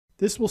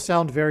This will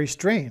sound very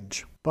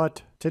strange,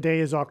 but today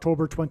is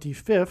October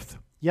 25th.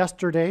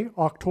 Yesterday,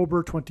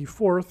 October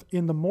 24th,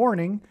 in the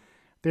morning,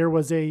 there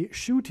was a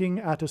shooting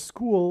at a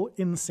school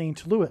in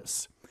St.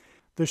 Louis.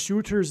 The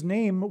shooter's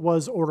name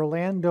was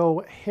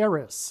Orlando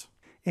Harris.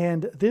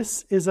 And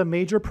this is a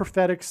major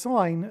prophetic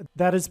sign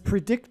that is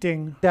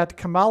predicting that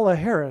Kamala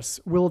Harris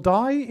will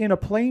die in a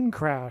plane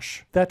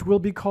crash that will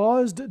be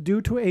caused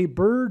due to a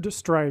bird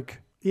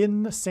strike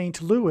in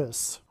St.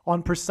 Louis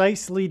on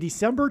precisely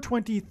December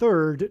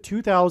 23rd,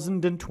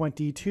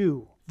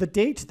 2022. The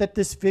date that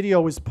this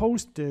video is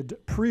posted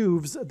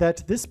proves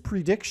that this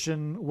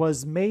prediction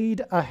was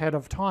made ahead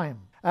of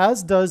time,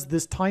 as does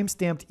this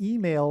timestamped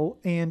email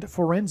and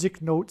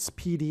forensic notes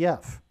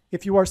PDF.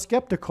 If you are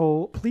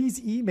skeptical,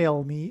 please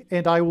email me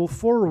and I will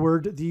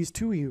forward these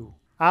to you.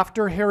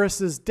 After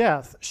Harris's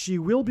death, she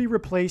will be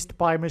replaced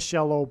by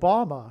Michelle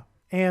Obama,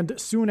 and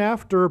soon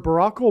after,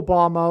 Barack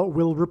Obama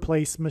will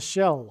replace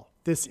Michelle.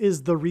 This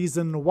is the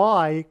reason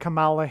why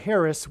Kamala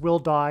Harris will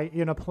die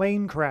in a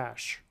plane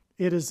crash.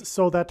 It is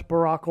so that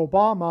Barack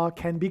Obama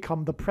can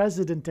become the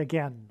president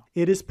again.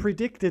 It is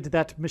predicted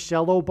that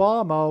Michelle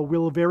Obama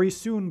will very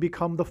soon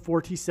become the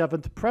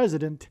 47th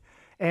president,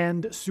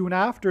 and soon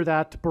after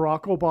that,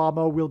 Barack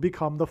Obama will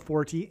become the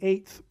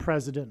 48th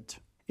president.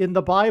 In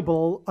the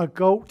Bible, a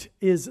goat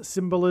is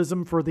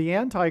symbolism for the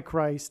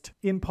Antichrist.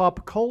 In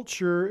pop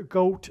culture,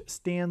 goat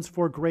stands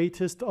for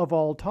greatest of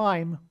all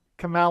time.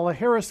 Kamala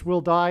Harris will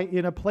die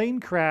in a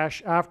plane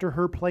crash after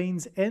her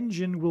plane's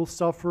engine will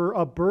suffer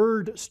a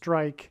bird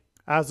strike.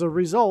 As a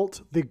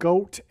result, the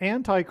goat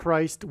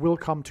Antichrist will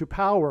come to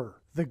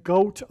power. The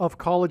GOAT of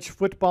college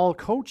football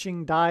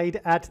coaching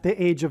died at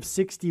the age of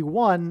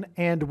 61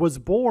 and was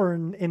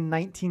born in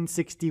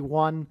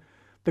 1961.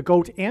 The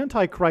GOAT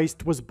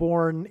Antichrist was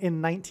born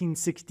in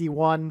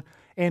 1961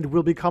 and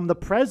will become the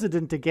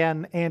president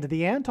again and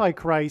the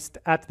Antichrist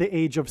at the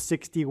age of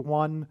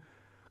 61.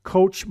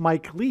 Coach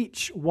Mike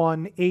Leach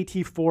won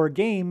 84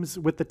 games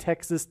with the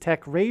Texas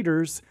Tech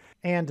Raiders,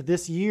 and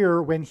this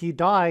year when he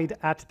died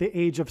at the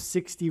age of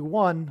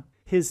 61,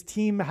 his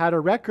team had a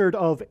record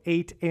of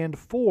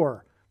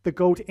 8-4. The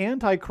GOAT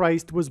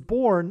Antichrist was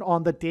born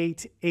on the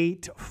date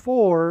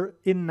 8-4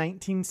 in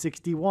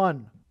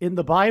 1961. In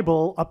the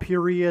Bible, a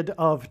period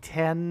of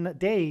 10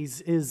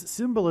 days is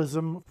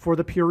symbolism for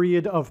the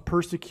period of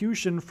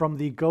persecution from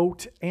the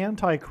GOAT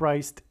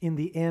Antichrist in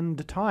the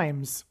end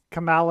times.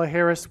 Kamala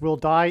Harris will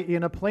die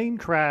in a plane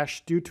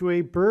crash due to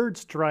a bird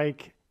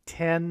strike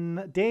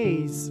 10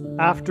 days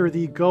after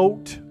the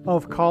GOAT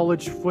of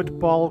college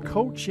football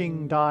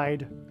coaching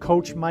died.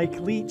 Coach Mike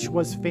Leach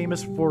was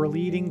famous for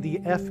leading the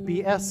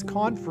FBS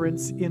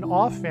conference in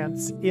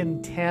offense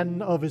in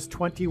 10 of his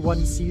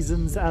 21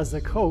 seasons as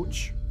a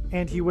coach,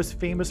 and he was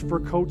famous for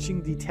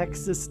coaching the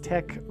Texas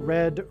Tech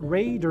Red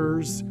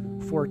Raiders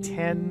for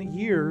 10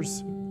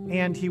 years.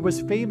 And he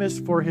was famous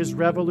for his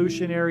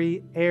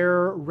revolutionary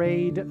air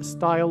raid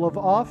style of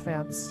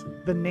offense.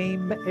 The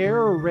name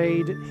air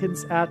raid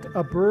hints at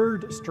a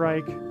bird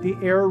strike. The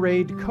air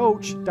raid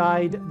coach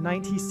died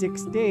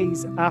 96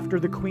 days after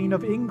the Queen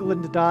of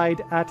England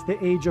died at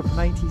the age of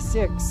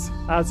 96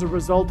 as a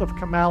result of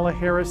Kamala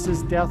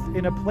Harris's death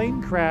in a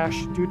plane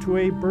crash due to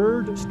a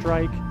bird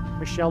strike.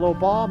 Michelle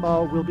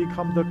Obama will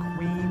become the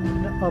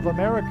Queen of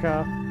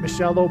America.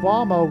 Michelle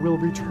Obama will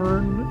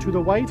return to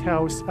the White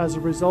House as a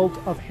result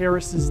of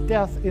Harris's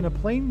death in a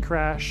plane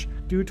crash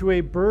due to a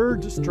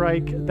bird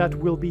strike that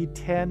will be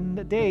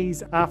 10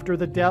 days after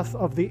the death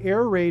of the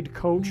air raid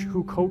coach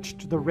who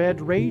coached the Red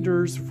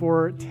Raiders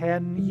for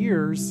 10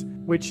 years,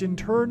 which in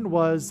turn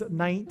was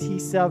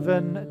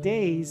 97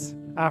 days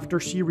after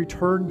she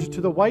returned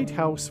to the White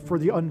House for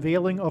the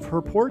unveiling of her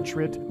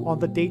portrait on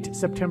the date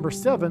September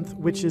 7th,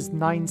 which is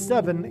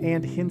 9/7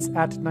 and hints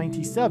at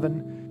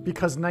 97,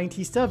 because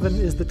 97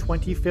 is the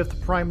 25th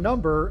prime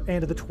number,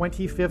 and the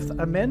 25th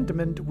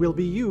Amendment will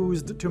be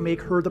used to make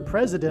her the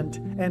president,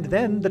 and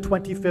then the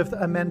 25th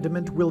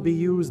Amendment will be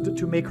used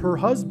to make her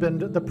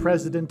husband the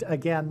president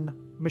again.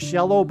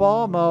 Michelle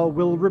Obama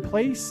will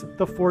replace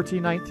the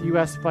 49th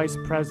U.S. Vice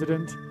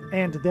President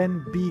and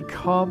then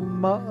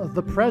become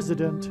the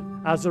president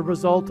as a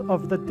result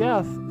of the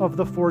death of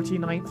the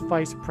 49th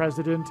Vice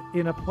President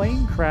in a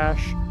plane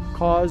crash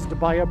caused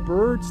by a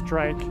bird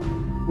strike,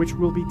 which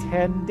will be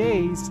 10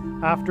 days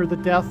after the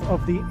death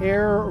of the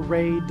air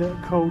raid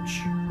coach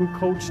who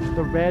coached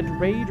the Red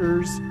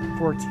Raiders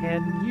for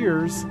 10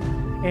 years,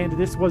 and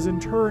this was in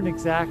turn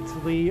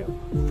exactly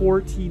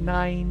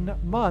 49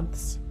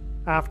 months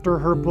after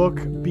her book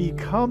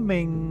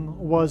Becoming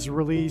was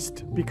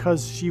released,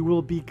 because she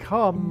will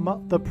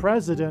become the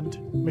president.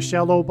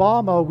 Michelle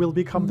Obama will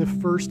become the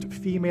first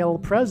female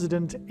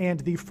president and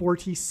the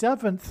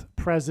 47th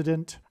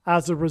president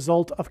as a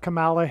result of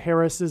Kamala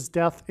Harris's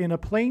death in a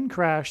plane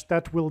crash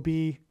that will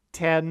be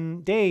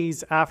 10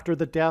 days after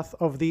the death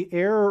of the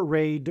air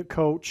raid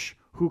coach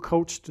who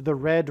coached the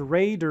Red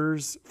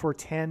Raiders for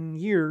 10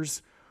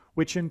 years,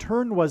 which in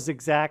turn was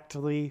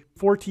exactly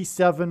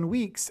 47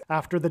 weeks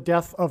after the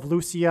death of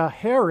Lucia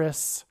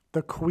Harris,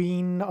 the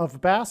queen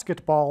of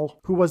basketball,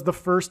 who was the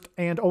first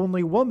and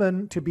only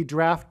woman to be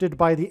drafted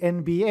by the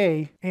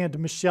NBA, and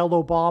Michelle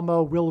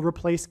Obama will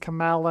replace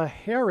Kamala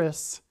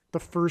Harris, the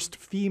first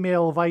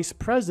female vice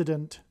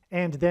president,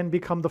 and then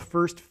become the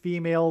first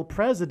female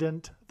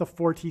president, the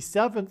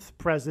 47th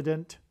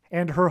president,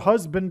 and her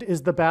husband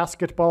is the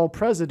basketball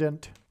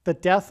president. The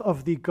death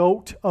of the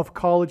GOAT of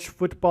college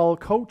football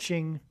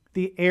coaching,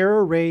 the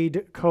air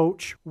raid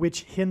coach,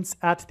 which hints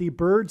at the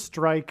bird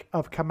strike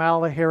of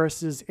Kamala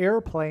Harris's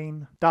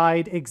airplane,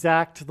 died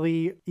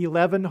exactly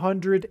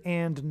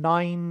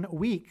 1,109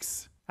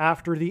 weeks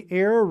after the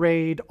air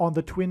raid on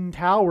the Twin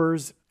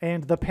Towers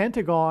and the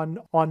Pentagon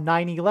on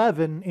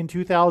 9/11 in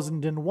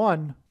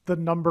 2001. The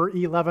number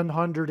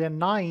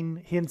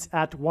 1109 hints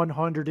at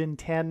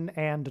 110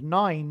 and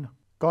 9.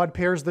 God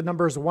pairs the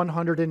numbers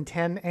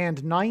 110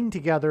 and 9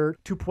 together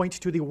to point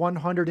to the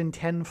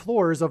 110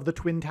 floors of the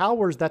Twin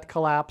Towers that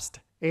collapsed,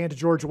 and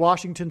George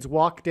Washington's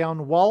walk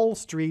down Wall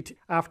Street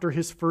after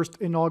his first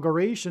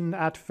inauguration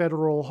at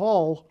Federal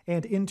Hall,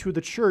 and into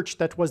the church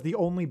that was the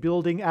only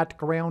building at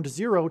Ground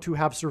Zero to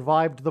have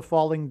survived the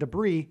falling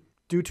debris,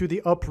 due to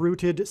the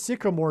uprooted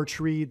sycamore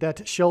tree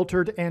that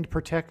sheltered and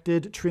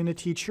protected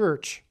Trinity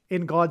Church.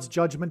 In God's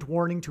judgment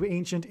warning to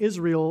ancient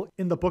Israel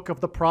in the book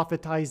of the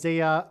prophet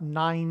Isaiah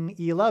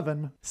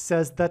 9:11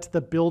 says that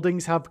the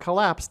buildings have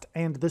collapsed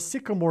and the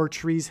sycamore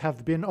trees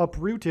have been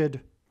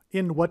uprooted.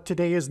 In what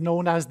today is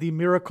known as the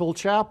Miracle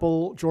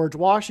Chapel, George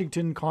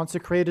Washington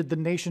consecrated the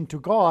nation to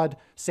God,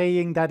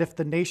 saying that if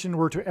the nation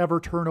were to ever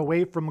turn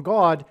away from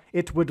God,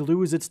 it would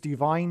lose its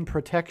divine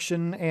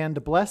protection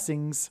and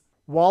blessings.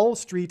 Wall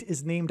Street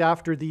is named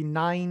after the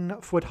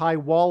 9-foot-high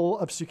wall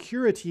of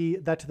security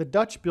that the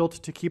Dutch built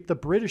to keep the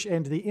British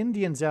and the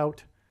Indians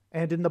out.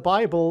 And in the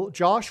Bible,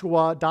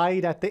 Joshua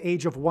died at the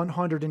age of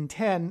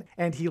 110,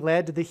 and he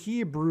led the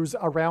Hebrews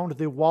around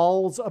the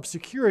walls of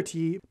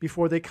security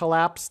before they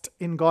collapsed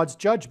in God's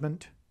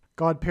judgment.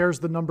 God pairs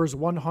the numbers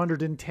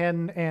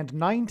 110 and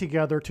 9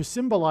 together to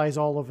symbolize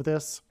all of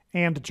this.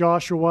 And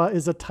Joshua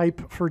is a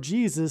type for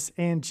Jesus,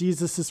 and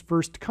Jesus'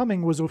 first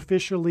coming was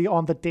officially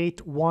on the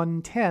date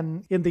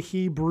 110 in the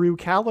Hebrew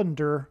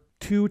calendar.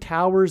 2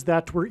 towers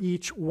that were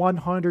each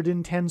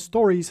 110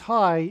 stories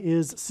high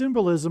is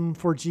symbolism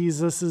for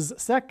Jesus'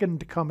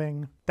 second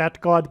coming.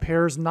 That God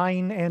pairs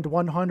 9 and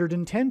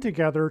 110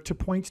 together to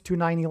point to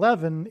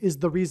 9/11 is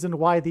the reason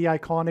why the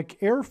iconic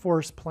Air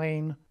Force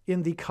plane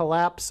in the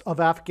collapse of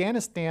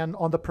Afghanistan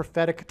on the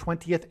prophetic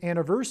 20th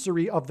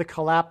anniversary of the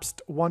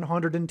collapsed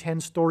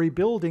 110-story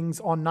buildings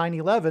on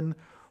 9/11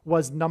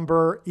 was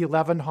number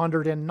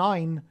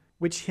 1109,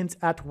 which hints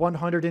at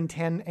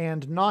 110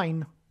 and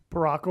 9.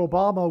 Barack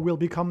Obama will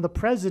become the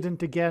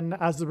president again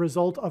as a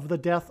result of the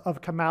death of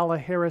Kamala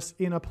Harris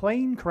in a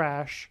plane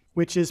crash,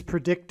 which is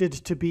predicted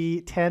to be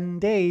 10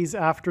 days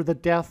after the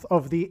death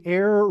of the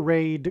air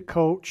raid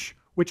coach,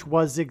 which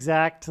was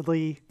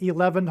exactly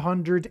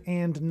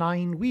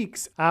 1,109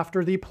 weeks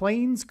after the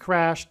planes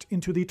crashed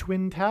into the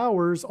Twin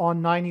Towers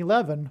on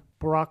 9/11.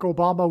 Barack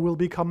Obama will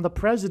become the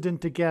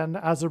president again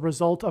as a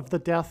result of the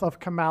death of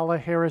Kamala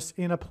Harris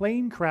in a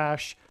plane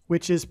crash,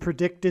 which is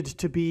predicted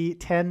to be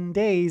 10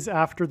 days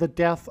after the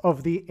death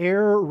of the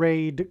air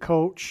raid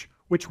coach,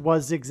 which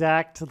was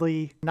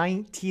exactly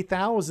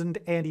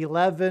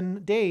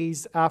 90,011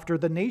 days after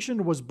the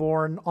nation was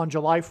born on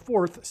July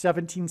 4th,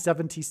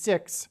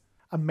 1776.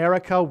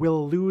 America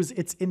will lose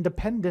its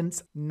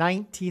independence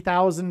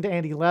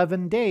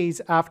 90,011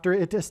 days after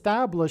it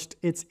established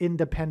its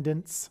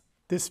independence.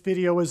 This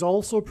video is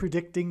also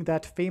predicting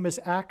that famous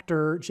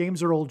actor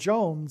James Earl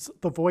Jones,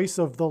 the voice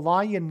of the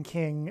Lion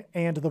King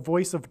and the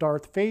voice of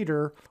Darth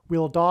Vader,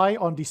 will die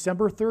on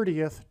December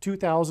 30th,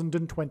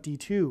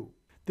 2022.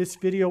 This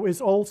video is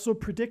also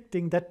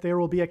predicting that there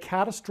will be a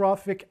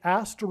catastrophic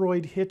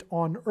asteroid hit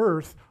on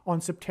Earth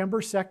on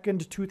September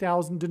 2nd,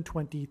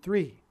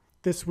 2023.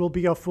 This will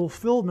be a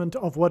fulfillment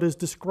of what is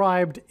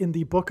described in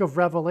the book of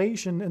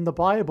Revelation in the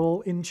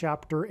Bible in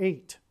chapter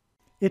 8.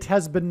 It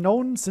has been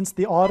known since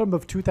the autumn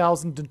of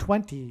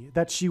 2020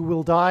 that she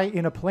will die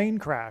in a plane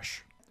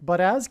crash. But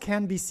as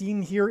can be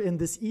seen here in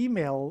this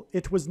email,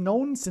 it was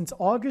known since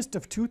August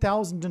of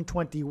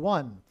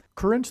 2021.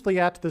 Currently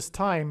at this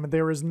time,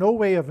 there is no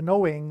way of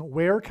knowing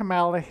where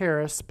Kamala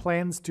Harris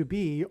plans to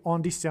be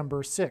on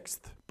December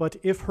 6th. But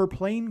if her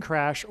plane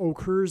crash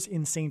occurs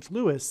in St.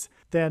 Louis,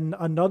 then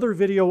another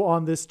video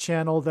on this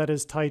channel that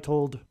is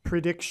titled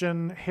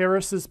Prediction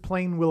Harris's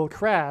Plane Will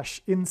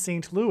Crash in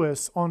St.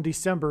 Louis on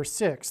December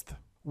 6th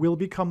will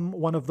become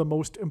one of the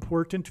most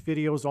important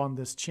videos on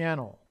this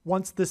channel.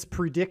 Once this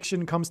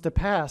prediction comes to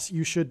pass,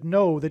 you should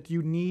know that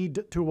you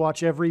need to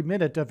watch every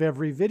minute of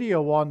every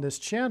video on this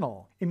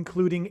channel,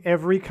 including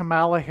every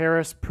Kamala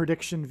Harris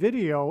prediction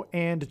video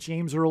and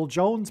James Earl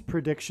Jones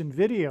prediction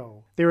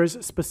video. There is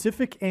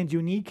specific and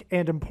unique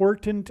and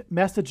important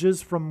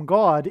messages from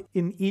God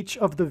in each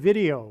of the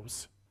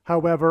videos.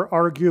 However,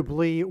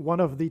 arguably one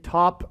of the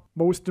top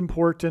most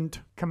important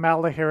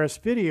Kamala Harris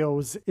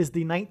videos is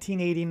the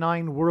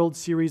 1989 World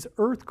Series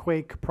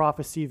earthquake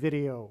prophecy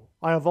video.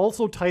 I have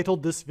also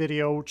titled this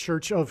video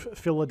Church of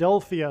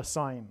Philadelphia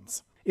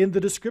Signs. In the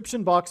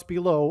description box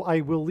below,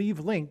 I will leave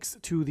links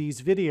to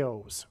these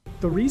videos.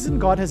 The reason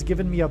God has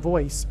given me a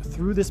voice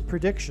through this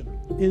prediction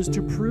is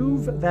to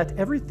prove that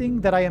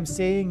everything that I am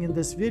saying in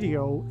this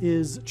video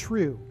is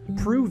true.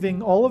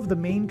 Proving all of the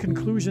main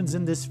conclusions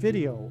in this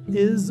video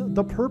is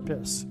the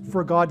purpose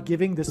for God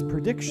giving this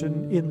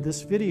prediction in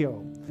this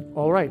video.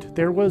 Alright,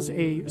 there was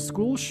a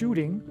school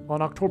shooting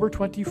on October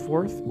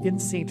 24th in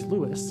St.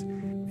 Louis,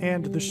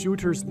 and the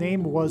shooter's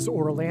name was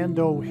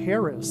Orlando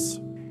Harris.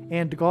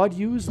 And God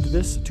used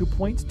this to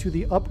point to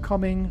the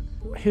upcoming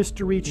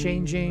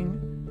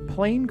history-changing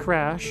plane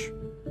crash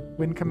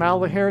when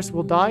Kamala Harris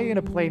will die in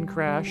a plane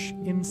crash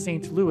in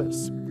St.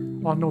 Louis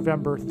on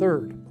November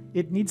 3rd.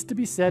 It needs to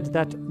be said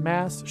that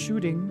mass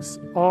shootings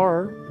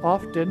are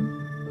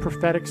often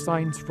prophetic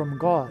signs from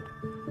God.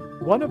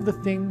 One of the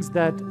things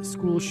that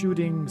school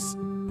shootings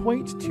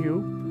point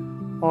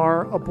to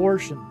are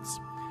abortions.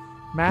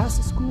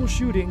 Mass school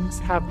shootings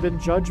have been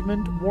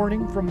judgment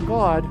warning from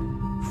God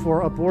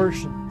for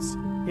abortions.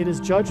 It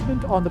is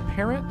judgment on the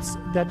parents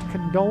that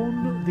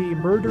condone the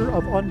murder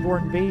of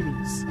unborn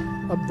babies.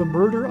 The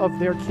murder of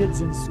their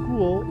kids in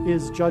school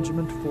is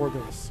judgment for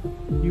this.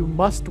 You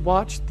must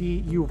watch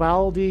the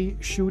Uvalde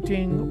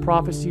shooting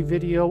prophecy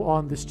video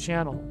on this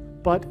channel.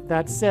 But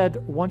that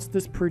said, once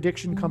this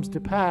prediction comes to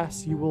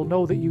pass, you will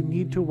know that you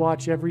need to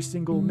watch every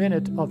single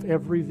minute of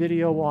every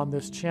video on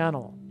this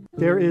channel.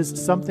 There is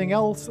something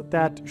else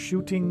that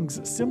shootings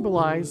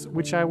symbolize,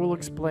 which I will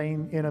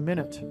explain in a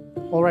minute.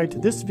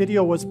 Alright, this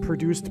video was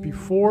produced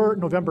before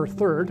November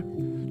 3rd.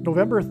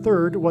 November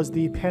 3rd was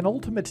the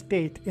penultimate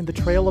date in the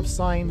trail of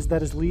signs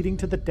that is leading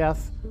to the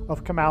death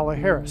of Kamala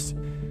Harris.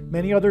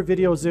 Many other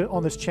videos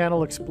on this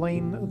channel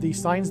explain the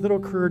signs that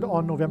occurred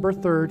on November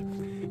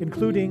 3rd,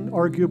 including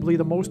arguably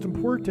the most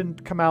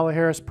important Kamala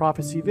Harris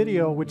prophecy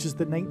video, which is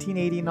the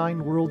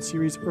 1989 World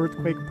Series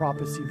earthquake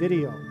prophecy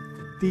video.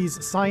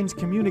 These signs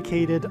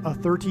communicated a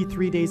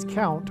 33 days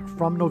count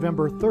from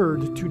November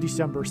 3rd to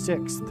December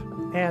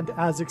 6th. And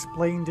as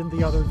explained in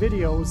the other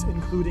videos,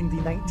 including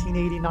the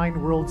 1989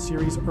 World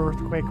Series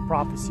earthquake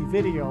prophecy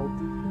video,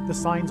 the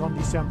signs on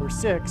December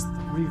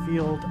 6th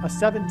revealed a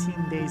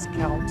 17 days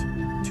count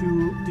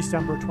to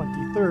December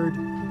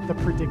 23rd, the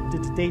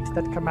predicted date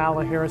that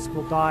Kamala Harris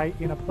will die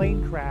in a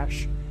plane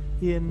crash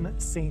in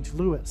St.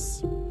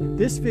 Louis.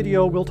 This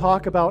video will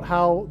talk about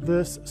how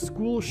this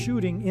school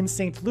shooting in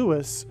St.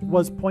 Louis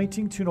was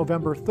pointing to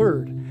November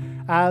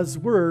 3rd, as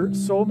were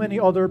so many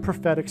other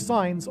prophetic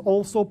signs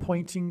also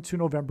pointing to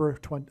November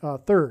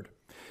 3rd.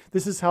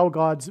 This is how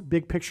God's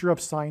big picture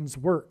of signs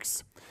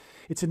works.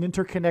 It's an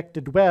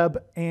interconnected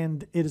web,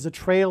 and it is a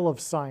trail of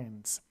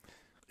signs.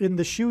 In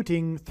the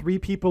shooting, 3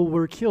 people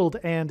were killed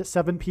and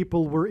 7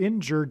 people were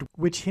injured,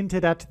 which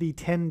hinted at the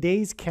 10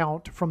 days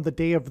count from the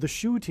day of the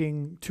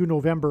shooting to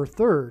November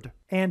 3rd.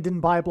 And in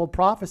Bible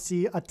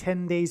prophecy, a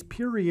 10 days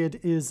period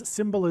is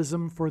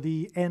symbolism for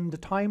the end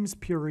times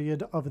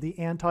period of the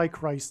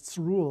Antichrist's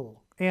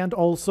rule. And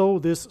also,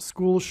 this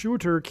school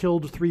shooter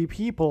killed 3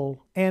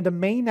 people. And a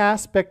main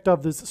aspect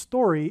of this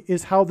story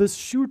is how this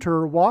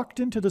shooter walked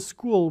into the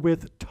school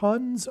with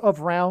tons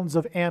of rounds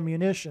of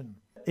ammunition.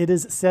 It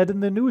is said in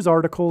the news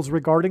articles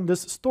regarding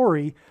this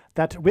story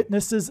that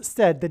witnesses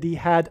said that he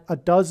had a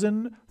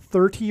dozen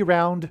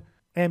 30-round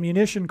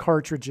ammunition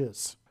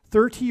cartridges.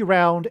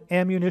 30-round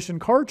ammunition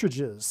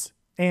cartridges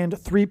and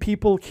 3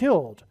 people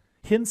killed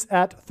hints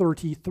at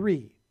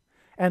 33.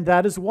 And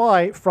that is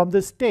why, from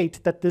this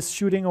date that this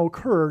shooting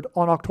occurred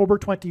on October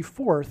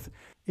 24th,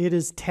 it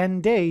is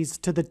 10 days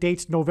to the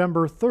date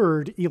November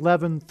 3rd,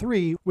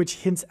 11/3, which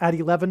hints at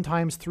 11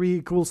 times 3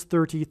 equals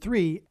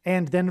 33.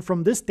 And then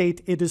from this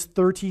date, it is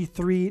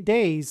 33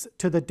 days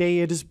to the day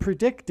it is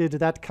predicted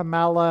that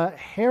Kamala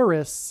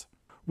Harris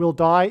will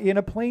die in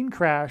a plane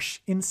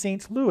crash in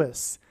St.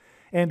 Louis.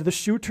 And the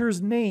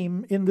shooter's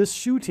name in this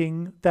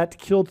shooting that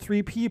killed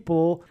 3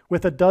 people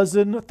with a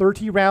dozen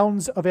 30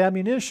 rounds of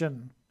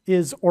ammunition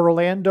is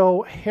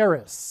Orlando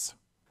Harris.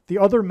 The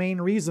other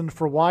main reason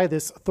for why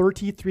this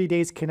 33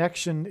 days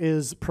connection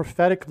is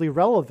prophetically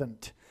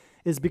relevant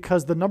is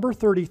because the number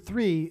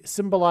 33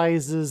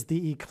 symbolizes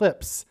the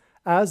eclipse,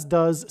 as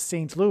does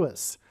St.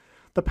 Louis.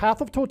 The path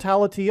of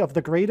totality of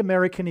the Great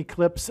American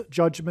Eclipse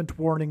Judgment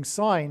Warning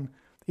sign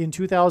in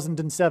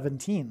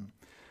 2017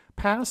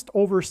 passed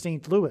over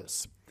St.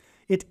 Louis.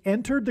 It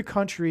entered the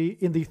country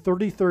in the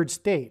 33rd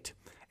state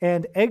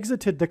and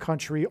exited the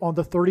country on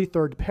the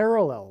 33rd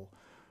parallel,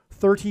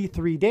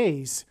 33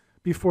 days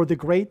before the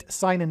great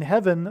sign in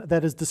heaven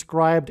that is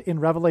described in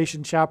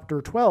Revelation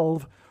chapter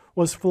 12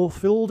 was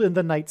fulfilled in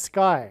the night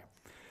sky.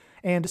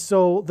 And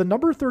so the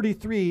number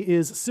 33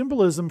 is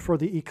symbolism for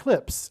the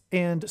eclipse,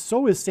 and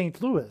so is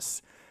St.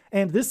 Louis.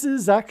 And this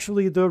is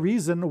actually the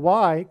reason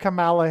why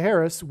Kamala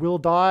Harris will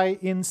die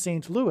in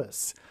St.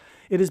 Louis.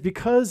 It is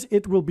because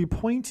it will be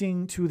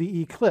pointing to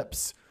the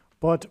eclipse.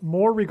 But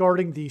more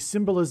regarding the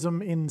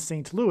symbolism in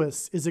St.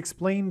 Louis is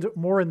explained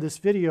more in this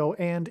video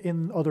and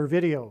in other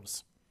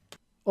videos.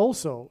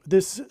 Also,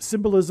 this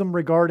symbolism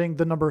regarding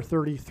the number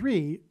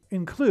 33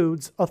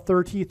 includes a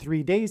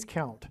 33 days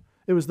count.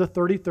 It was the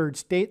 33rd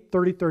state,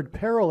 33rd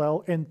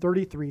parallel, and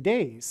 33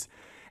 days.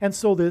 And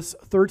so this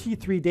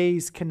 33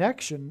 days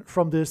connection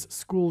from this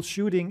school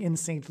shooting in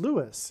St.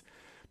 Louis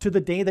to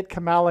the day that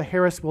Kamala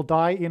Harris will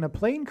die in a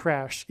plane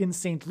crash in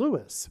St.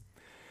 Louis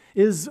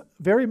is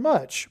very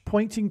much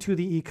pointing to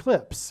the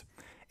eclipse.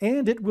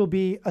 And it will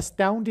be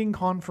astounding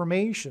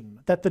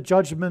confirmation that the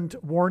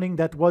judgment warning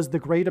that was the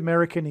Great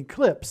American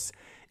Eclipse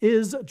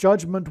is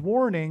judgment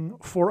warning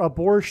for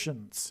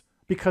abortions,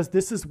 because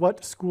this is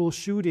what school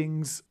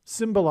shootings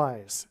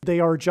symbolize. They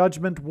are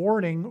judgment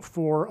warning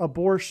for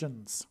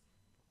abortions.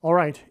 All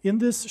right, in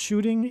this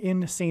shooting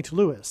in St.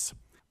 Louis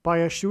by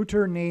a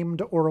shooter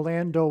named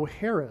Orlando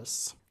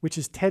Harris, which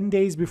is 10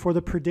 days before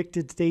the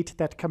predicted date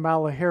that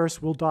Kamala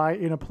Harris will die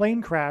in a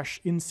plane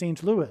crash in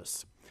St.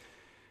 Louis,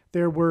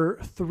 there were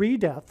 3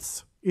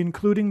 deaths,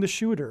 including the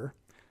shooter,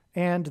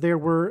 and there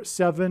were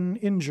 7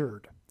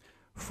 injured,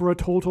 for a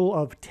total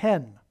of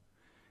 10.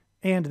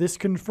 And this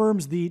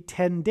confirms the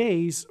 10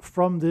 days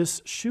from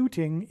this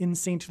shooting in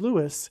St.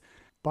 Louis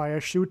by a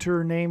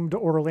shooter named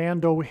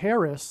Orlando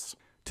Harris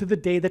to the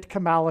day that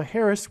Kamala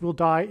Harris will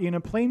die in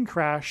a plane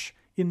crash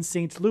in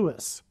St.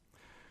 Louis.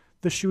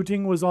 The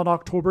shooting was on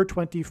October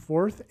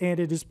 24th, and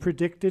it is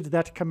predicted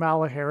that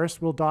Kamala Harris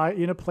will die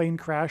in a plane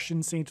crash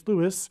in St.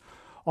 Louis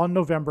on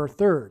November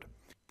 3rd.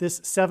 This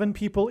 7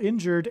 people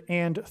injured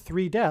and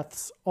 3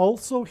 deaths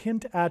also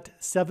hint at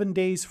 7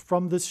 days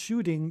from this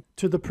shooting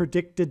to the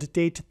predicted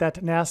date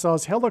that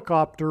NASA's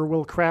helicopter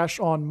will crash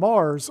on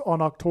Mars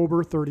on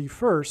October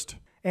 31st,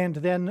 and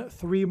then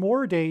 3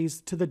 more days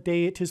to the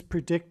day it is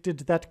predicted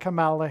that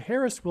Kamala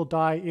Harris will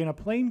die in a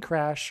plane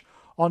crash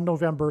on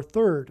November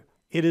 3rd.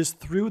 It is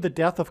through the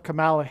death of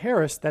Kamala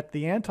Harris that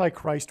the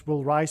Antichrist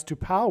will rise to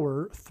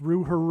power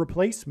through her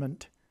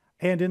replacement.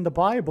 And in the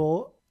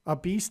Bible, a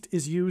beast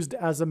is used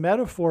as a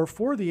metaphor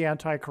for the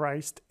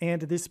Antichrist,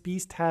 and this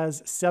beast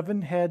has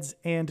 7 heads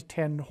and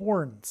 10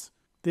 horns.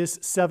 This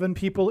 7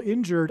 people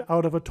injured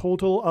out of a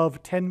total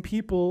of 10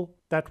 people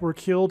that were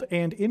killed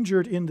and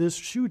injured in this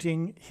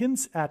shooting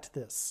hints at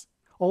this.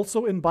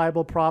 Also in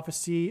Bible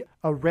prophecy,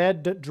 a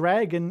red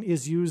dragon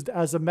is used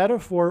as a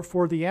metaphor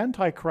for the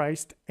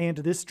Antichrist, and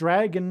this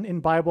dragon in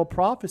Bible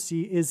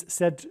prophecy is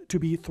said to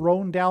be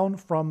thrown down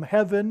from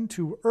heaven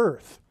to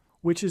earth,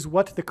 which is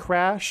what the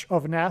crash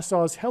of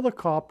NASA's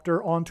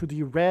helicopter onto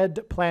the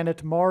red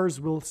planet Mars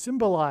will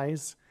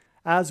symbolize,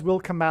 as will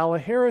Kamala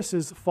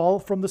Harris's fall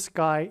from the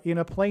sky in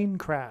a plane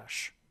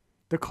crash.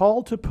 The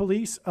call to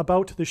police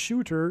about the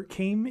shooter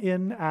came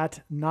in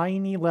at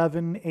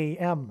 9:11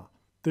 a.m.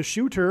 The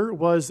shooter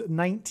was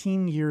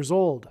 19 years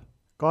old.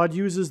 God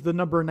uses the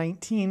number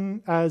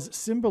 19 as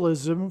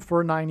symbolism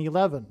for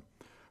 9/11.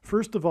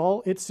 First of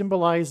all, it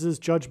symbolizes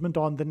judgment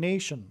on the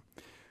nation.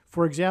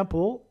 For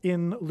example,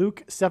 in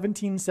Luke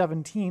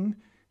 17:17,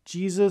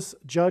 Jesus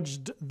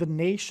judged the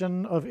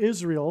nation of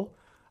Israel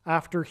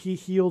after he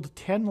healed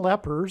 10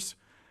 lepers,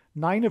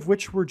 9 of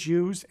which were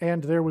Jews,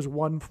 and there was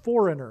 1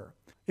 foreigner.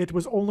 It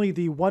was only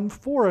the 1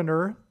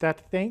 foreigner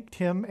that thanked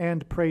him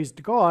and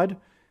praised God.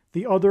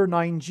 The other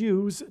 9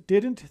 Jews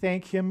didn't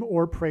thank him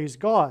or praise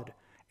God,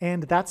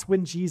 and that's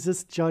when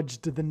Jesus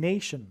judged the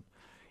nation.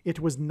 It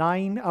was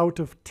 9 out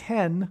of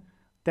 10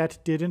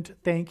 that didn't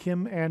thank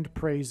him and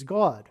praise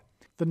God.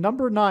 The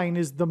number 9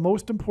 is the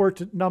most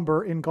important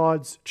number in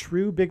God's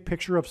true big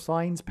picture of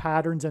signs,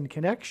 patterns, and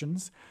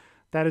connections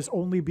that is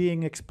only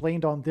being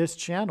explained on this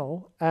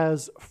channel,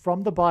 as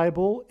from the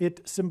Bible,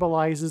 it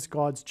symbolizes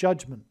God's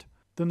judgment.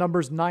 The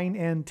numbers 9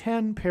 and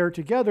 10 pair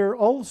together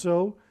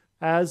also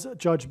as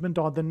judgment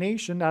on the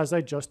nation, as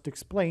I just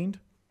explained.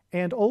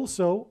 And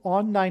also,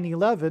 on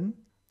 9/11,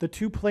 the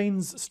 2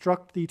 planes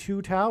struck the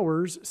 2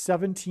 towers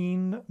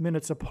 17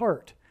 minutes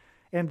apart.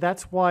 And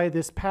that's why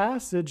this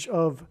passage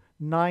of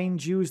 9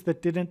 Jews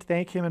that didn't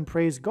thank him and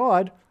praise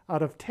God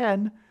out of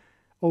 10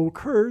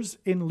 occurs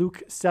in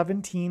Luke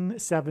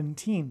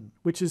 17:17,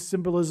 which is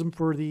symbolism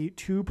for the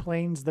 2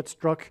 planes that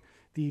struck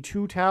the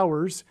 2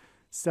 towers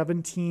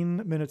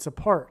 17 minutes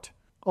apart.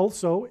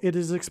 Also, it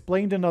is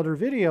explained in other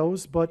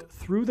videos, but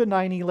through the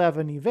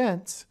 9/11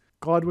 events,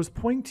 God was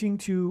pointing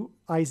to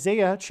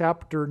Isaiah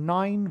chapter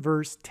 9,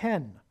 verse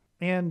 10.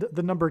 And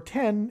the number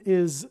 10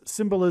 is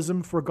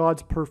symbolism for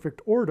God's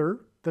perfect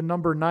order. The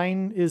number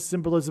 9 is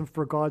symbolism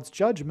for God's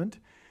judgment.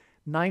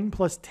 9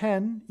 plus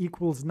 10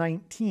 equals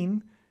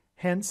 19.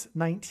 Hence,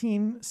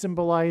 19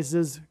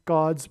 symbolizes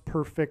God's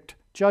perfect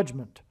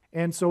judgment.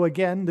 And so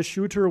again, the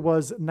shooter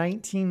was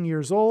 19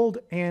 years old,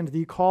 and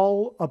the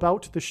call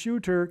about the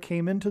shooter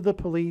came into the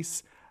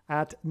police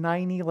at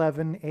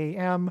 9:11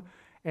 a.m.,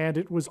 and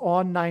it was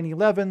on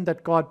 9/11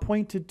 that God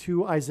pointed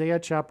to Isaiah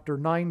chapter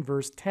 9,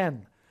 verse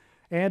 10.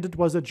 And it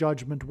was a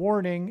judgment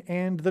warning,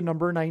 and the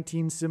number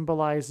 19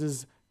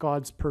 symbolizes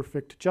God's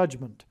perfect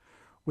judgment,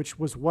 which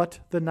was what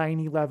the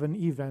 9/11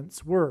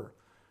 events were,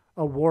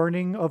 a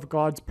warning of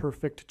God's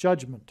perfect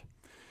judgment.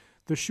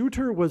 The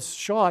shooter was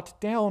shot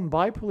down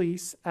by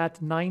police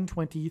at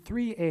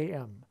 9:23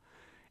 a.m.,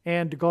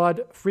 And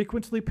God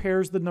frequently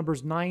pairs the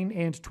numbers 9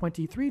 and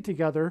 23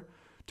 together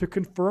to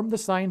confirm the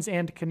signs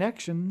and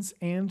connections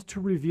and to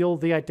reveal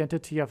the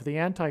identity of the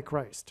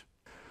Antichrist.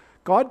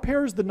 God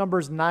pairs the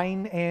numbers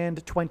 9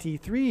 and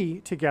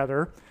 23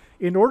 together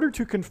in order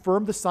to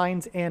confirm the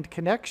signs and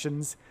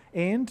connections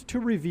and to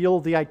reveal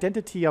the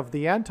identity of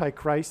the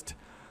Antichrist,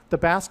 the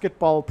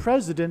basketball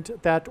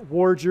president that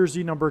wore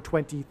jersey number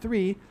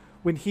 23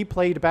 when he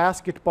played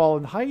basketball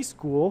in high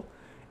school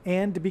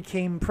and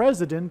became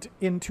president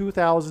in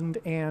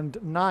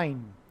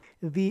 2009.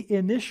 The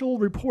initial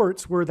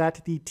reports were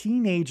that the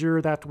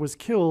teenager that was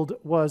killed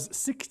was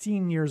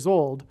 16 years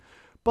old,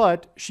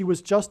 but she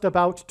was just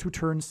about to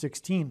turn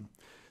 16.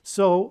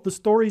 So the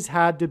stories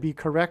had to be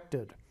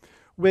corrected,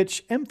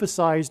 which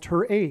emphasized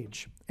her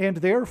age, and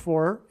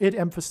therefore it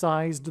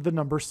emphasized the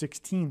number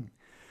 16.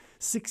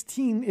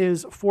 16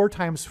 is 4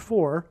 times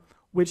 4,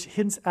 which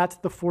hints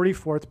at the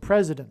 44th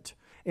president.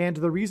 And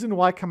the reason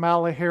why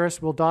Kamala Harris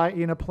will die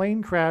in a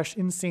plane crash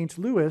in St.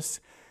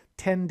 Louis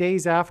 10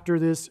 days after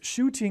this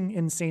shooting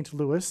in St.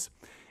 Louis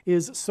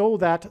is so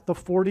that the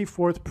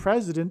 44th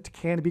president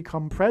can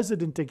become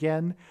president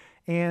again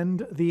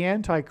and the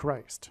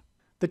Antichrist.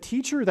 The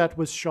teacher that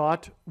was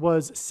shot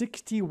was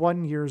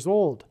 61 years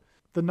old.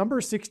 The number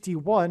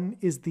 61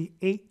 is the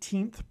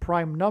 18th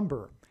prime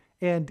number,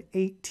 and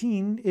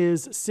 18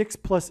 is 6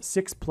 plus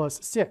 6 plus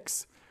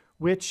 6,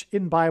 which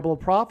in Bible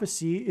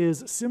prophecy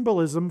is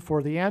symbolism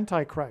for the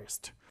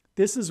Antichrist.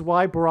 This is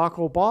why Barack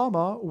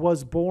Obama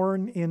was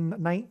born in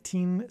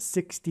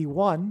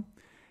 1961,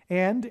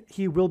 and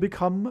he will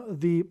become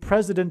the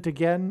president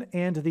again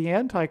and the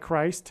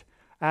Antichrist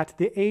at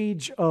the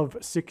age of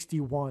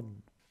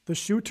 61. The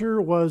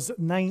shooter was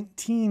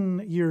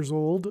 19 years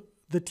old,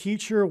 the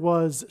teacher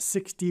was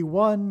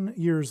 61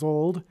 years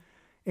old,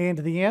 and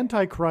the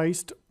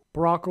Antichrist,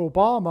 Barack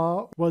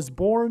Obama, was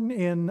born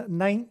in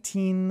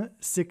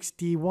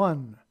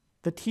 1961.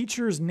 The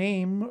teacher's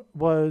name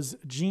was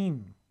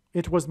Jean.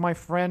 It was my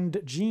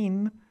friend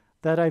Jean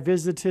that I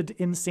visited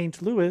in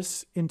St.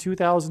 Louis in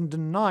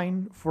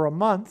 2009 for a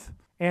month,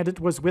 and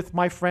it was with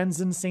my friends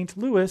in St.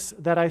 Louis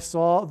that I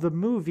saw the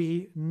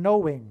movie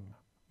Knowing.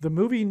 The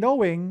movie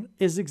Knowing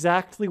is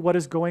exactly what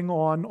is going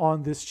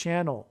on this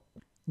channel.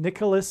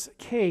 Nicolas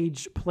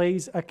Cage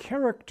plays a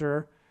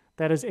character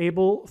that is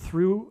able,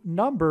 through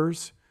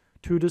numbers,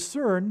 to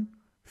discern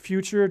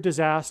future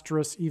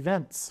disastrous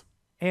events.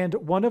 And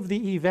one of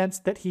the events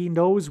that he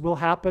knows will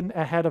happen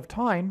ahead of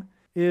time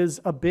is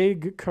a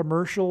big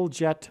commercial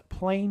jet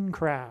plane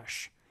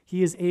crash.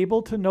 He is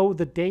able to know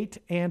the date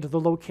and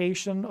the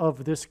location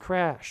of this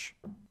crash.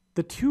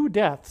 The 2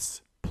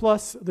 deaths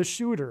plus the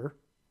shooter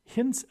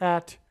hints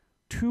at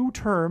 2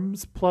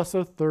 terms plus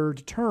a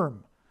 3rd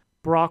term.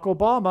 Barack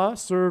Obama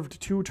served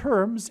 2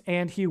 terms,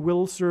 and he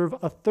will serve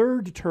a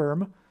 3rd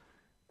term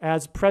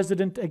as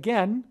president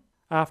again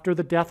after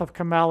the death of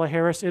Kamala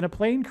Harris in a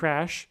plane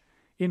crash,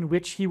 in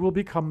which he will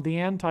become the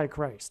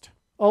Antichrist.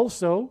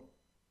 Also,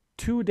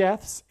 2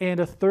 deaths and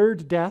a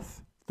 3rd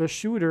death, the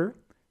shooter,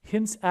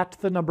 hints at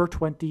the number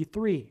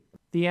 23.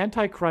 The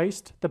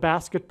Antichrist, the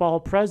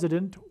basketball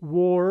president,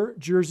 wore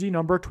jersey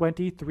number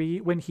 23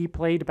 when he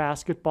played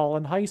basketball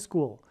in high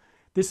school.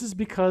 This is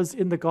because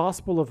in the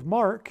Gospel of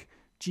Mark,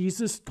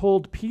 Jesus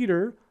told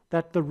Peter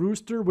that the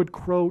rooster would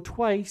crow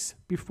twice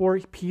before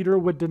Peter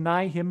would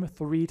deny him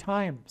 3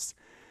 times.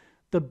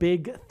 The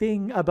big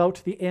thing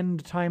about the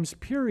end times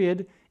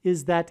period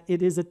is that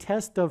it is a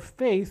test of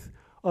faith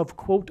of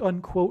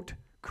quote-unquote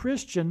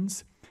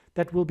Christians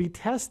that will be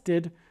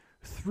tested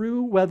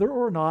through whether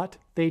or not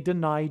they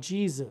deny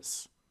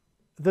Jesus.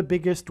 The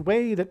biggest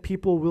way that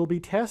people will be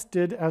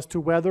tested as to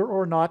whether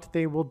or not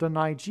they will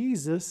deny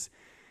Jesus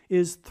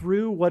is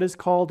through what is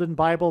called in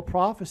Bible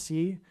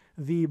prophecy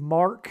the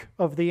mark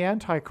of the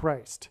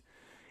Antichrist.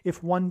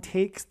 If one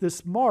takes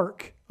this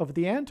mark of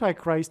the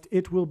Antichrist,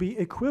 it will be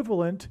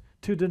equivalent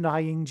to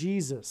denying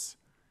Jesus.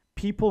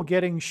 People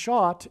getting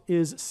shot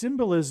is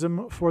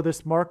symbolism for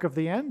this mark of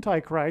the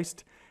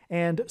Antichrist,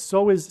 and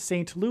so is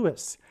St.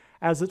 Louis,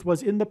 as it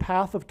was in the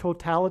path of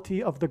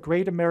totality of the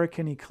Great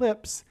American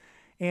Eclipse,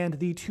 and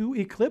the 2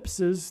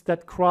 eclipses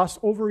that cross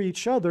over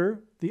each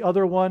other, the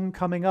other one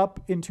coming up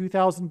in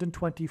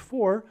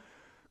 2024,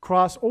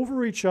 cross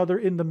over each other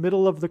in the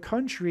middle of the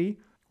country,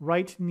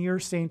 right near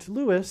St.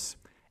 Louis,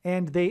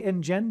 and they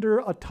engender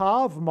a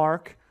Tav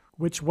mark,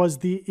 which was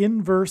the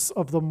inverse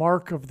of the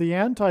mark of the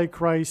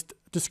Antichrist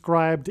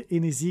described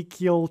in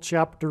Ezekiel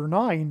chapter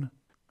 9.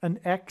 An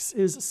X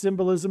is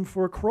symbolism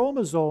for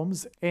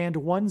chromosomes, and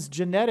one's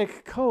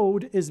genetic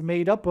code is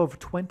made up of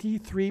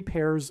 23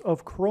 pairs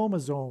of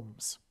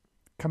chromosomes.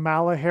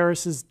 Kamala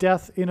Harris's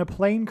death in a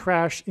plane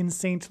crash in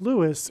St.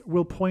 Louis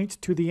will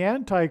point to the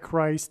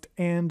Antichrist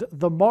and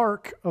the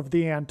mark of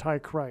the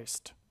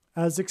Antichrist.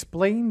 As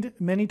explained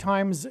many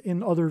times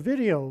in other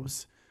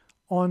videos,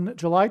 on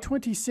July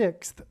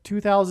 26,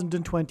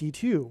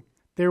 2022,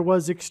 there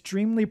was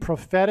extremely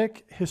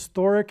prophetic,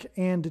 historic,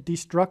 and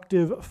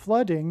destructive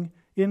flooding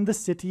in the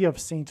city of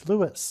St.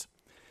 Louis.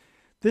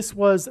 This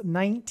was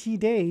 90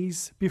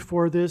 days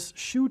before this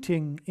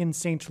shooting in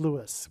St.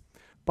 Louis.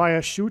 by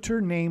a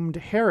shooter named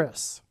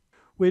Harris,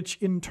 which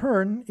in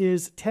turn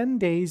is 10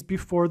 days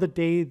before the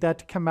day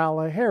that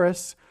Kamala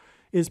Harris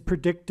is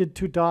predicted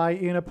to die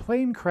in a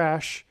plane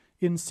crash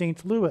in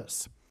St.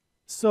 Louis.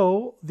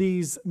 So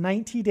these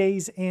 90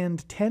 days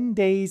and 10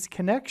 days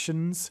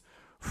connections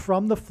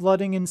from the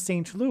flooding in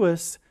St.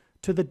 Louis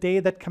to the day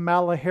that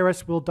Kamala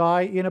Harris will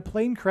die in a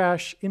plane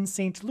crash in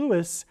St.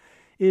 Louis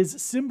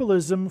is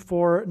symbolism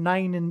for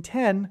 9 and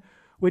 10,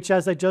 which,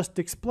 as I just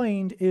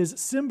explained, is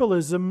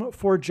symbolism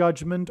for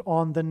judgment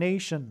on the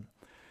nation.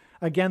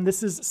 Again,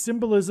 this is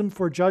symbolism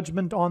for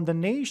judgment on the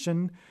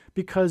nation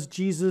because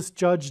Jesus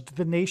judged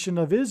the nation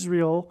of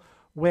Israel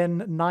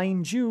when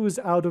 9 Jews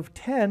out of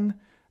 10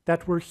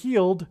 that were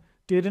healed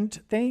didn't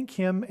thank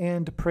him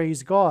and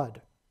praise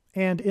God.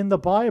 And in the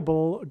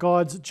Bible,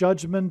 God's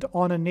judgment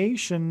on a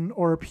nation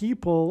or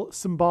people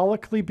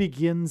symbolically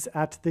begins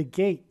at the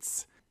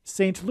gates.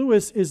 St.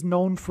 Louis is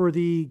known for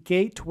the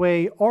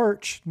Gateway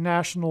Arch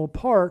National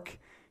Park.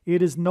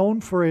 It is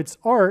known for its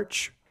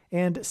arch,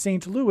 and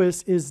St.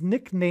 Louis is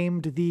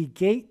nicknamed the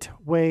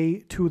Gateway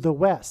to the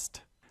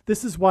West.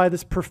 This is why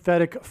this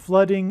prophetic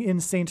flooding in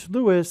St.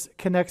 Louis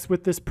connects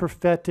with this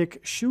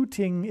prophetic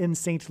shooting in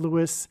St.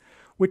 Louis,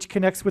 which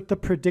connects with the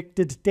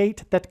predicted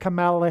date that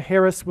Kamala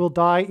Harris will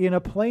die in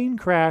a plane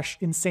crash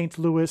in St.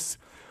 Louis,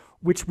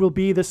 which will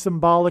be the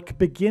symbolic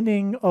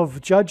beginning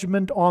of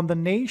judgment on the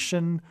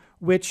nation,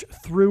 which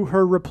through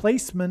her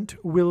replacement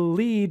will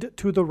lead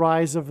to the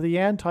rise of the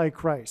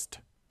Antichrist.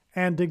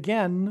 And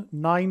again,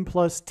 9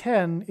 plus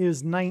 10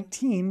 is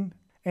 19,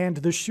 and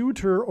the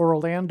shooter,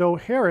 Orlando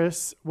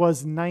Harris,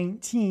 was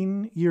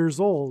 19 years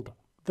old.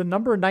 The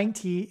number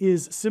 90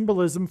 is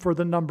symbolism for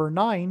the number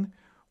 9,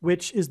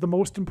 which is the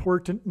most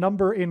important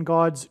number in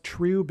God's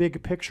true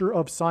big picture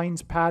of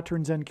signs,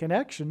 patterns, and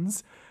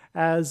connections,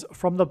 as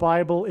from the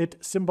Bible it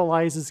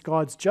symbolizes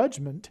God's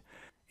judgment.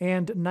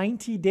 And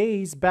 90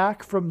 days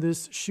back from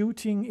this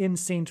shooting in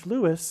St.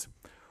 Louis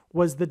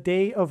was the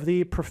day of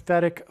the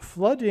prophetic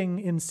flooding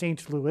in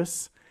St.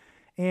 Louis,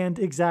 and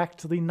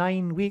exactly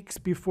 9 weeks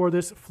before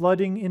this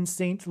flooding in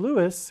St.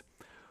 Louis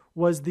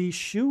was the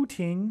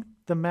shooting,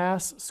 the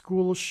mass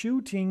school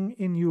shooting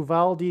in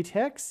Uvalde,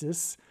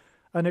 Texas,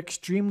 an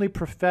extremely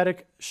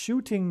prophetic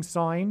shooting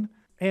sign.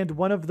 And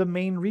one of the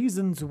main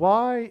reasons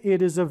why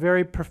it is a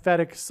very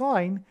prophetic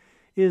sign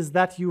is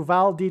that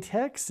Uvalde,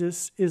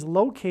 Texas is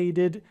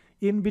located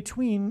in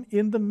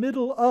the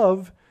middle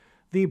of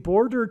the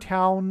border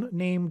town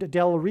named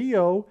Del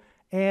Rio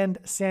and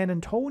San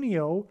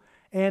Antonio,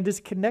 and is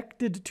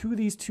connected to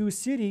these two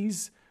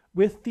cities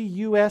with the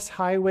U.S.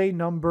 Highway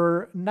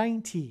number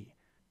 90.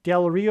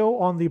 Del Rio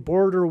on the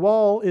border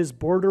wall is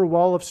border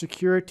wall of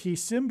security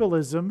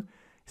symbolism.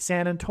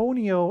 San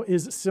Antonio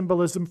is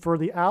symbolism for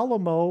the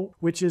Alamo,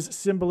 which is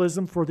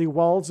symbolism for the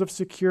walls of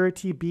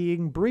security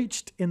being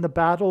breached in the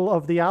Battle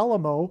of the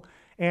Alamo.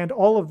 And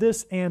all of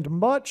this and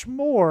much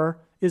more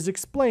is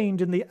explained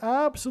in the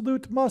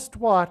absolute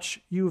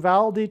must-watch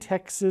Uvalde,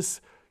 Texas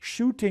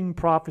shooting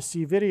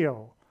prophecy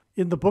video.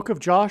 In the book of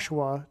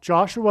Joshua,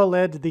 Joshua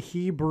led the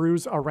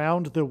Hebrews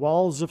around the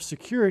walls of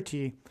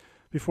security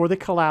before they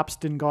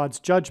collapsed in God's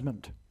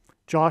judgment.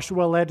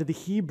 Joshua led the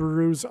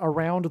Hebrews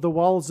around the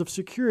walls of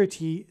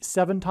security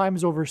 7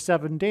 times over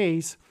 7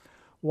 days,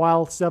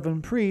 while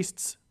 7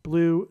 priests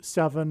blew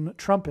 7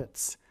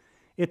 trumpets.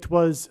 It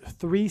was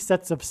 3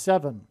 sets of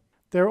 7.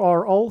 There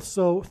are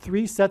also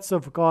 3 sets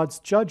of God's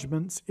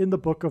judgments in the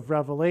book of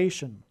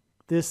Revelation.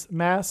 This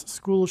mass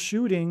school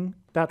shooting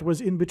that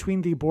was in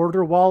between the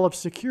border wall of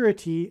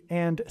security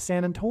and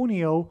San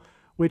Antonio,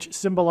 which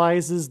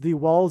symbolizes the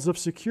walls of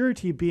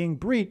security being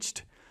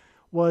breached,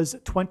 was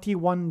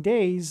 21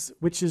 days,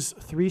 which is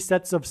 3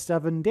 sets of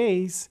 7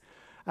 days,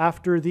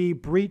 after the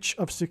breach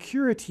of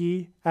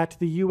security at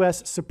the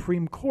U.S.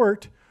 Supreme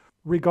Court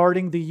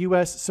regarding the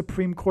U.S.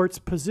 Supreme Court's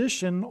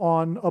position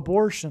on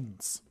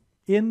abortions.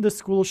 In the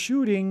school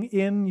shooting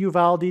in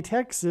Uvalde,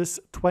 Texas,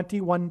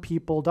 21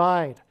 people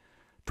died.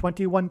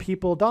 21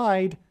 people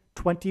died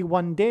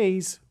 21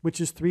 days,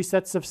 which is 3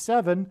 sets of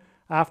 7,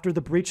 after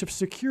the breach of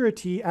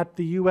security at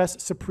the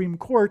U.S. Supreme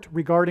Court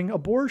regarding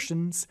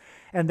abortions,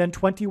 and then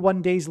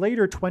 21 days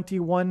later,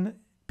 21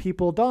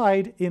 people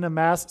died in a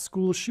mass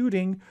school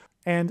shooting,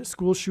 and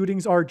school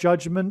shootings are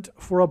judgment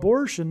for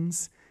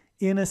abortions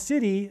in a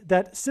city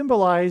that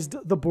symbolized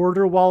the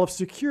border wall of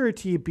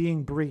security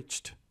being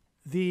breached.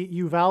 The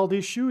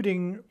Uvalde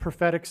shooting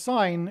prophetic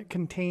sign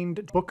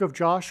contained Book of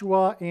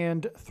Joshua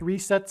and 3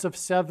 sets of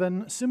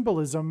 7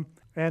 symbolism,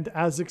 and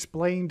as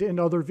explained in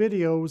other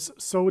videos,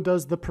 so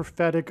does the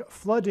prophetic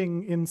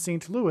flooding in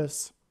St.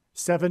 Louis.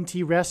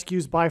 70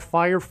 rescues by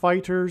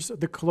firefighters,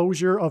 the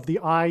closure of the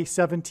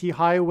I-70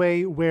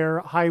 highway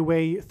where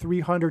Highway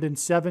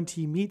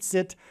 370 meets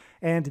it,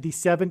 and the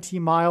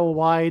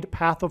 70-mile-wide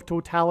path of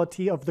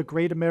totality of the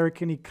Great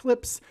American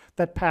Eclipse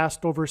that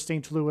passed over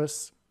St.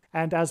 Louis.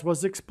 And as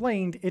was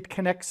explained, it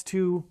connects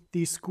to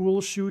the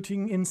school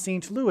shooting in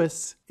St.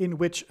 Louis, in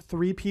which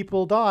 3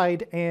 people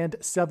died and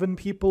 7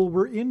 people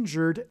were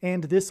injured,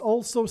 and this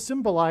also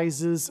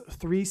symbolizes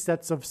 3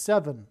 sets of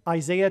 7.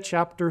 Isaiah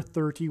chapter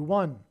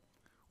 31.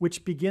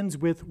 which begins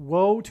with,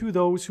 "Woe to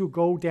those who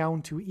go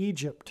down to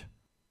Egypt."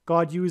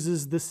 God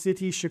uses the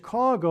city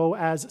Chicago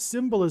as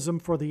symbolism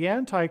for the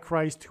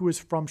Antichrist, who is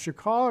from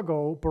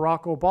Chicago,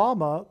 Barack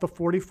Obama, the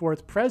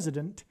 44th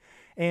president,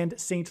 and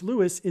St.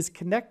 Louis is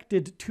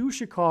connected to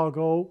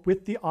Chicago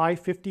with the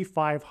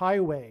I-55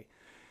 highway.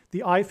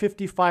 The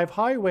I-55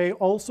 highway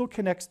also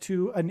connects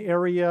to an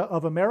area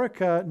of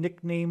America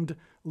nicknamed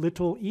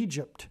Little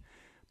Egypt.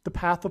 The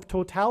path of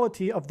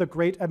totality of the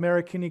Great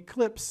American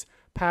Eclipse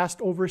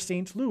passed over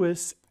St.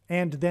 Louis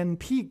and then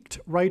peaked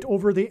right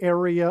over the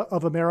area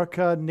of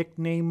America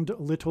nicknamed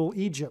Little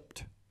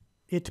Egypt.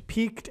 It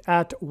peaked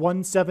at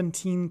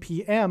 1:17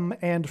 p.m.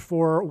 and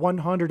for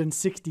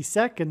 160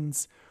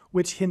 seconds,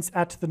 which hints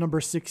at the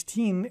number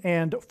 16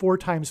 and 4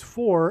 times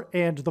 4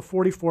 and the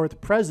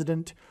 44th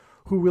president,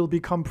 who will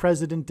become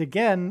president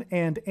again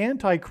and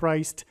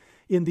Antichrist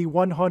in the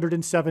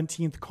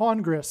 117th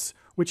Congress,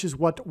 which is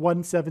what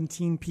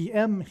 1:17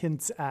 p.m.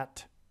 hints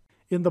at.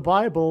 In the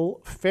Bible,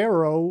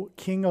 Pharaoh,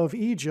 king of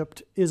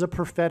Egypt, is a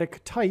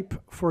prophetic type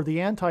for the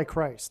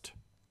Antichrist.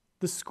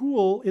 The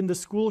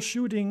school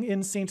shooting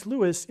in St.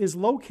 Louis is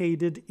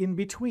located in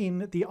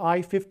between the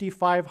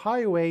I-55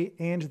 highway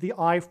and the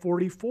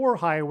I-44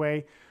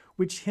 highway,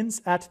 which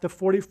hints at the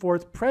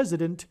 44th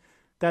president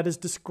that is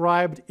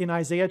described in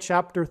Isaiah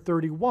chapter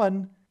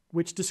 31,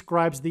 which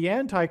describes the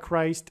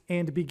Antichrist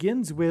and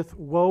begins with,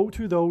 "Woe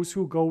to those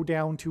who go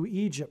down to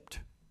Egypt."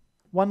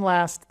 One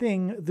last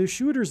thing, the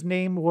shooter's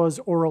name was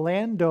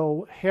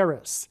Orlando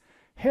Harris.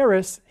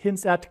 Harris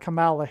hints at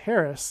Kamala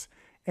Harris,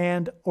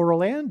 and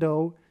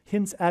Orlando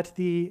hints at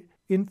the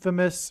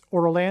infamous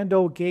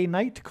Orlando gay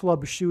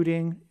nightclub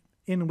shooting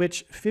in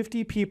which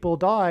 50 people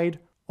died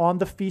on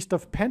the Feast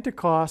of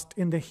Pentecost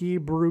in the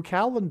Hebrew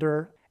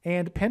calendar.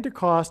 And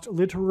Pentecost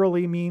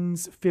literally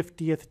means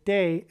 50th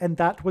day, and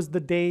that was the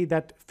day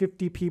that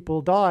 50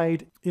 people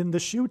died in the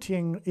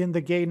shooting in the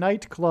gay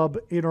nightclub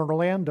in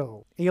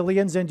Orlando.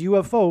 Aliens and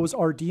UFOs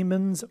are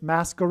demons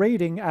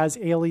masquerading as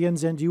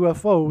aliens and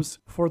UFOs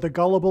for the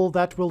gullible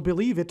that will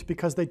believe it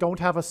because they don't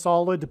have a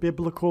solid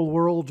biblical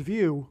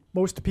worldview.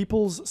 Most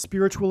people's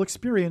spiritual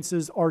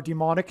experiences are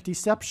demonic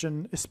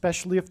deception,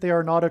 especially if they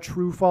are not a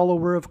true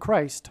follower of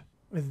Christ.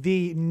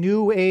 The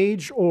New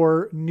Age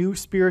or New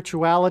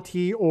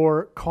Spirituality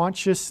or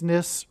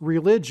Consciousness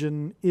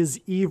religion is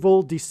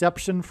evil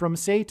deception from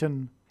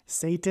Satan.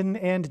 Satan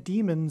and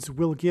demons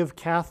will give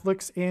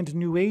Catholics and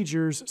New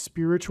Agers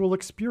spiritual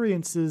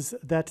experiences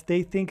that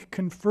they think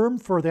confirm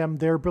for them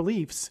their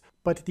beliefs,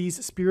 but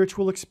these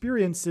spiritual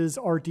experiences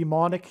are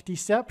demonic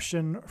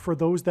deception for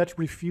those that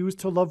refuse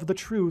to love the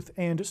truth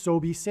and so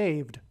be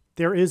saved.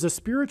 There is a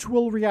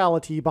spiritual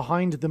reality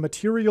behind the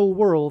material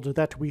world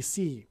that we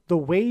see. The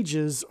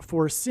wages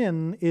for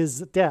sin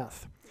is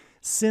death.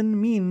 Sin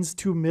means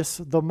to miss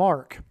the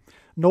mark.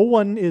 No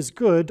one is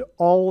good,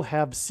 all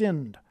have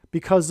sinned.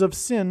 Because of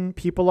sin,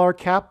 people are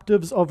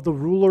captives of the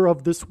ruler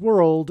of this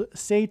world,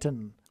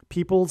 Satan.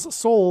 People's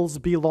souls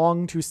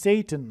belong to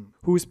Satan,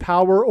 whose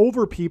power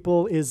over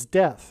people is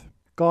death.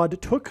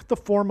 God took the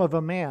form of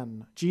a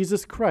man,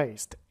 Jesus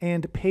Christ,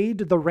 and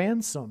paid the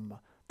ransom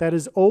that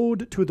is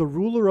owed to the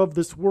ruler of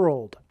this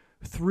world.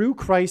 Through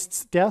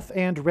Christ's death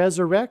and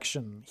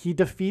resurrection, he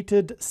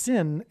defeated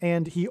sin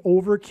and he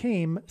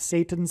overcame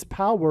Satan's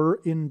power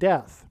in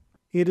death.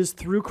 It is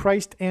through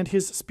Christ and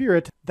his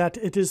Spirit that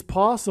it is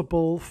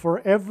possible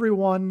for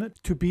everyone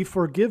to be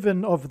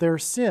forgiven of their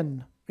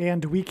sin,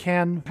 and we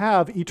can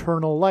have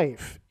eternal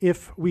life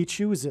if we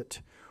choose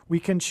it. We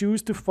can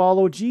choose to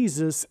follow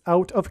Jesus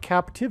out of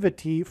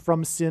captivity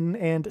from sin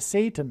and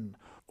Satan.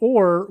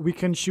 Or we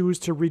can choose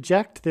to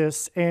reject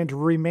this and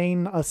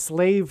remain a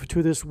slave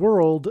to this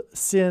world,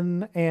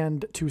 sin,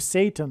 and to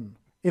Satan.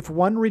 If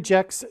one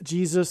rejects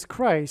Jesus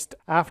Christ,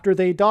 after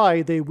they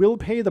die, they will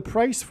pay the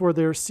price for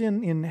their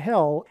sin in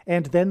hell,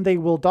 and then they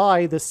will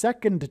die the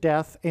second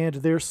death, and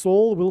their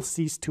soul will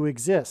cease to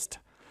exist.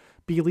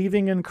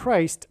 Believing in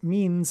Christ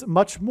means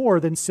much more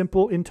than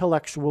simple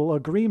intellectual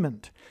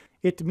agreement.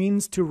 It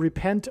means to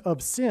repent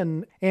of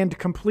sin and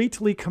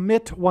completely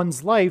commit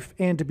one's life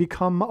and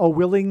become a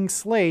willing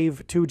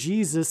slave to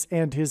Jesus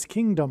and his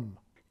kingdom.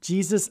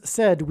 Jesus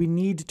said we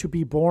need to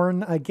be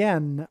born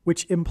again,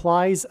 which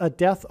implies a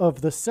death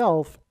of the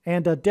self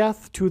and a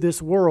death to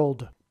this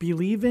world.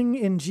 Believing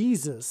in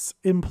Jesus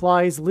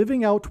implies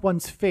living out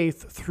one's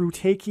faith through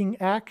taking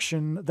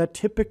action that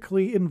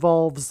typically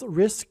involves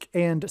risk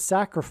and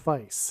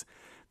sacrifice.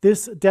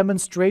 This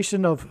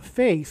demonstration of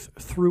faith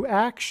through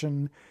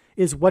action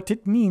is what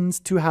it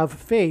means to have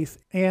faith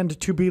and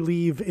to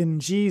believe in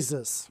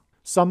Jesus.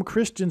 Some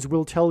Christians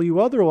will tell you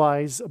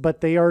otherwise,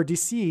 but they are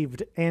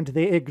deceived and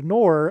they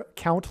ignore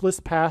countless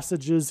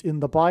passages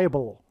in the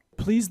Bible.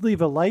 Please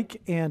leave a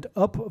like and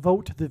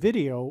upvote the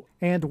video,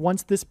 and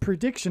once this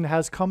prediction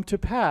has come to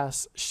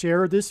pass,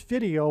 share this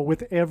video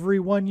with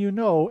everyone you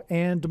know,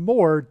 and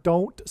more,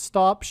 don't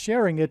stop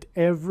sharing it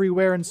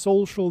everywhere in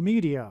social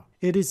media.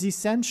 It is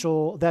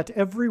essential that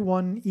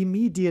everyone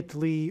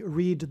immediately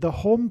read the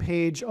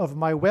homepage of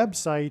my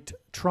website,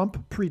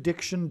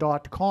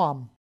 TrumpPrediction.com.